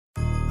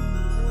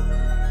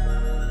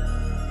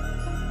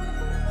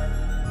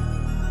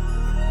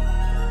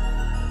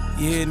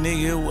Yeah,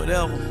 nigga,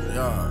 whatever.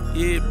 Yeah.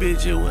 Yeah,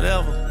 bitch, yeah,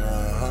 whatever.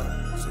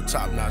 It's a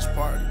top-notch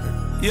party,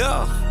 nigga.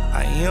 Yeah,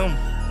 I am.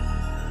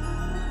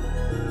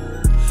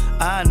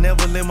 I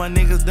never let my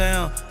niggas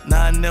down.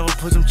 Nah, I never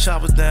put them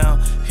choppers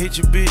down. Hit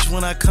your bitch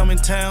when I come in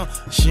town.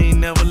 She ain't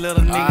never let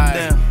a nigga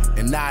down.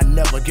 And I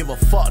never give a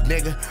fuck,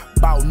 nigga,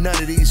 about none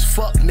of these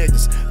fuck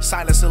niggas.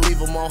 Silence and leave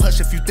them on hush.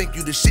 If you think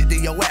you the shit,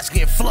 then your ass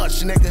getting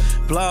flushed, nigga.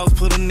 Blogs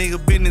put a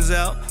nigga business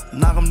out.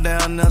 Knock him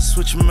down, now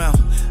switch him out.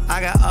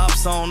 I got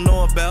ops I don't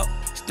know about.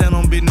 Stand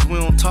on business, we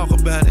don't talk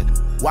about it.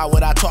 Why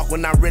would I talk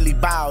when I really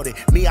bout it?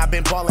 Me, I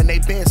been ballin', they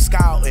been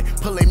scouting.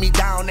 Pulling me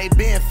down, they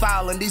been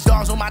fouling. These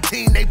dogs on my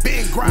team, they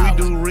been growling.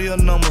 We do real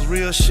numbers,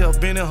 real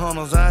shit, Benny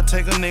Hunters. I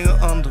take a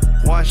nigga under.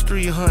 Watch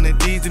 300,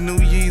 these the new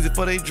Yeezy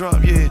before they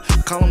drop, yeah.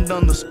 Call them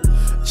Dunders.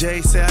 Jay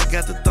say I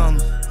got the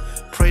thunder.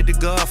 Pray to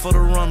God for the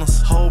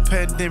runners. Whole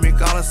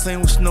pandemic, all I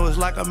seen was snow. It's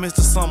like I missed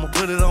the summer.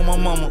 Put it on my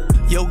mama.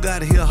 Yo,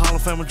 Gotti, he a Hall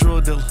of Fame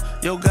drug dealer.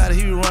 Yo, Gotti,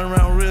 he be running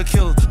around with real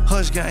killers.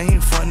 Hush gang, he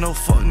ain't front no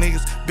fuck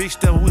niggas. Big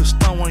stepper, we'll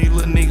stun one of you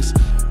little niggas.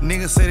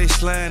 Niggas say they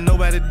slime,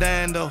 nobody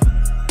dying though.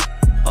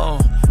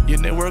 Oh, your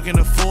network in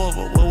the four,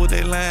 but what would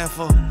they lying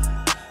for?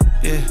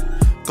 Yeah,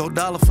 go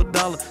dollar for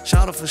dollar,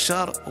 shotter for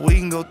shotter. We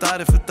can go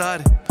 30 for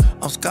 30.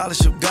 I'm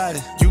scholarship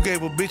guided. You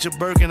gave a bitch a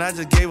Birkin, I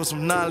just gave her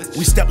some knowledge.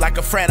 We step like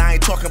a frat, I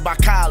ain't talking about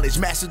college.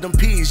 Master them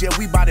P's, yeah,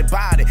 we body.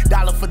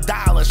 Dollar for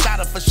dollar,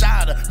 shotter for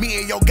shotter. Me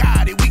and yo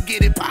Gotti, we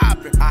get it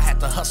poppin'. I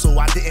had to hustle,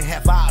 I didn't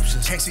have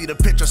options. Can't see the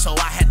picture, so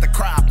I had to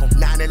crop them.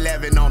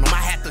 911 on them, I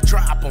had to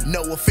drop them.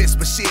 No offense,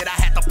 but shit, I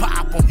had to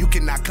pop them. You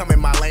cannot come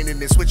in my lane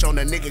and then switch on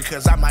a nigga,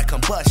 cause I might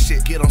come bust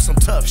shit. Get on some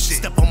tough shit.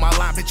 Step on my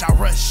line, bitch, I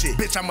rush shit.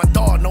 Bitch, I'm a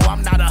dog, no,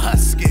 I'm not a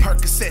husky.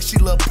 Percocet, she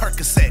love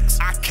Percocets.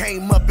 I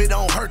came up, it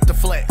don't hurt the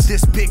flex.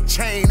 This big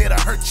chain, it'll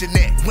hurt your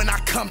neck. When I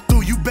come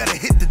through, you better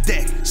hit the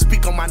deck.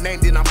 Speak on my name,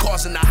 then I'm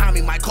causing a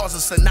homie. Might cause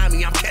a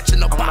tsunami, I'm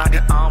catching a body. I'm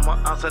knocking all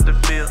my outside the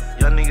field.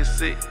 Young nigga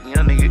sick,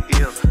 young nigga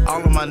ill.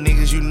 All of my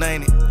niggas, you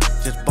name it.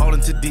 Just bought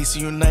into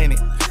DC, you name it.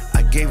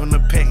 I gave him the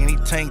pack and he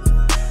tanked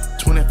it.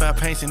 25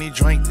 paints and he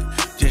drank it.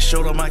 Just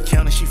showed up my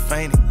count and she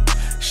fainted.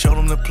 Showed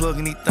him the plug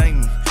and he thanked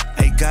me.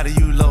 Hey, Gotti,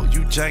 you low,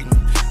 you jank me.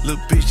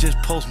 Little bitch just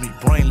post me,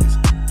 brainless.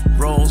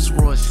 Rolls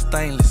Royce,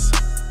 stainless.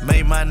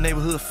 Made my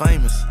neighborhood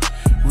famous.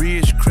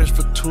 Ridge crest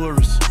for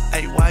tourists.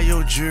 Hey, why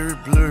your jewelry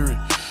blurry?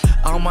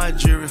 All my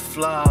jewelry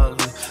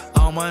flawless.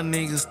 All my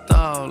niggas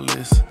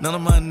thoughtless. None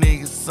of my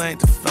niggas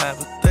sanctified,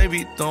 but they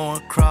be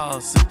throwing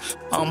crosses.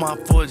 All my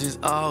forges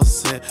all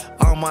set.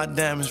 All my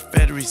diamonds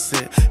factory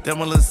set. That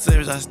my little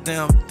savage, I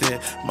stamped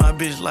that. My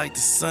bitch like the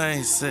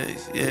same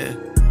sex, yeah.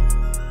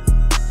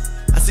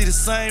 I see the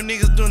same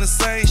niggas doing the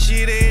same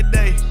shit every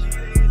day.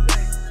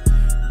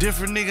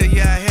 Different nigga,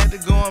 yeah, I had to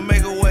go and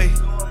make a way.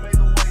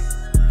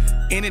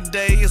 Any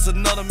day, it's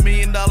another $1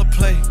 million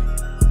play.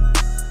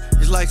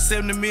 It's like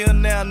 70 mil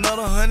now,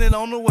 another 100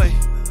 on the way.